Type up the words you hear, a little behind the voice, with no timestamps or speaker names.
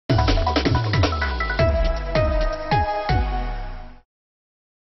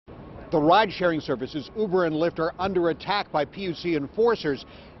The ride-sharing services Uber and Lyft are under attack by PUC enforcers.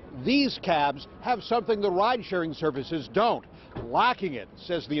 These cabs have something the ride-sharing services don't. Lacking it,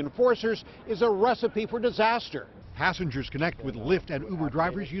 says the enforcers, is a recipe for disaster. Passengers connect with Lyft and Uber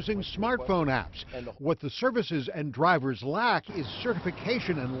drivers using smartphone apps. What the services and drivers lack is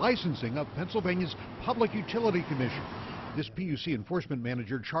certification and licensing of Pennsylvania's Public Utility Commission. This PUC enforcement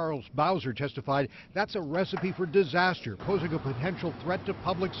manager, Charles Bowser, testified that's a recipe for disaster, posing a potential threat to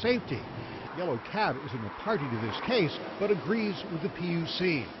public safety. Yellow Cab isn't a party to this case, but agrees with the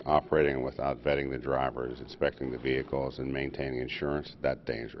PUC. Operating without vetting the drivers, inspecting the vehicles, and maintaining insurance, that's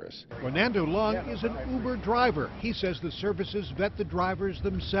dangerous. Fernando Long is an Uber driver. He says the services vet the drivers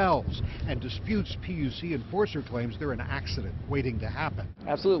themselves and disputes PUC enforcer claims they're an accident waiting to happen.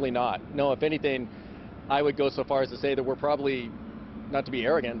 Absolutely not. No, if anything, I would go so far as to say that we're probably, not to be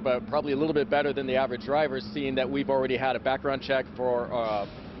arrogant, but probably a little bit better than the average drivers, seeing that we've already had a background check for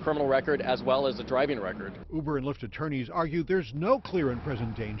criminal record as well as a driving record. Uber and Lyft attorneys argue there's no clear and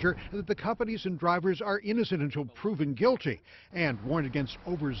present danger and that the companies and drivers are innocent until proven guilty, and warned against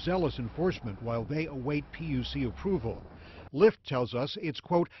overzealous enforcement while they await PUC approval. Lyft tells us its,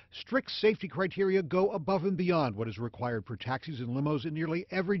 quote, strict safety criteria go above and beyond what is required for taxis and limos in nearly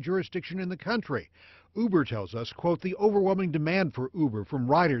every jurisdiction in the country. Uber tells us, quote, the overwhelming demand for Uber from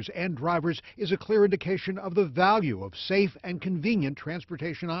riders and drivers is a clear indication of the value of safe and convenient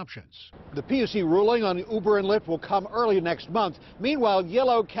transportation options. The PUC ruling on Uber and Lyft will come early next month. Meanwhile,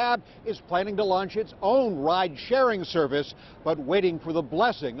 Yellow Cab is planning to launch its own ride-sharing service, but waiting for the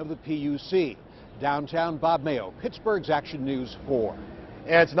blessing of the PUC. Downtown, Bob Mayo, Pittsburgh's Action News 4.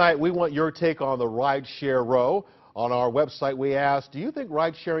 And tonight, we want your take on the ride-share row. On our website, we asked, do you think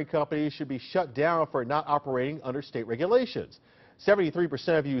ride-sharing companies should be shut down for not operating under state regulations?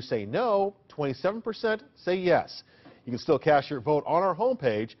 73% of you say no, 27% say yes. You can still cast your vote on our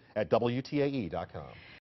homepage at WTAE.com.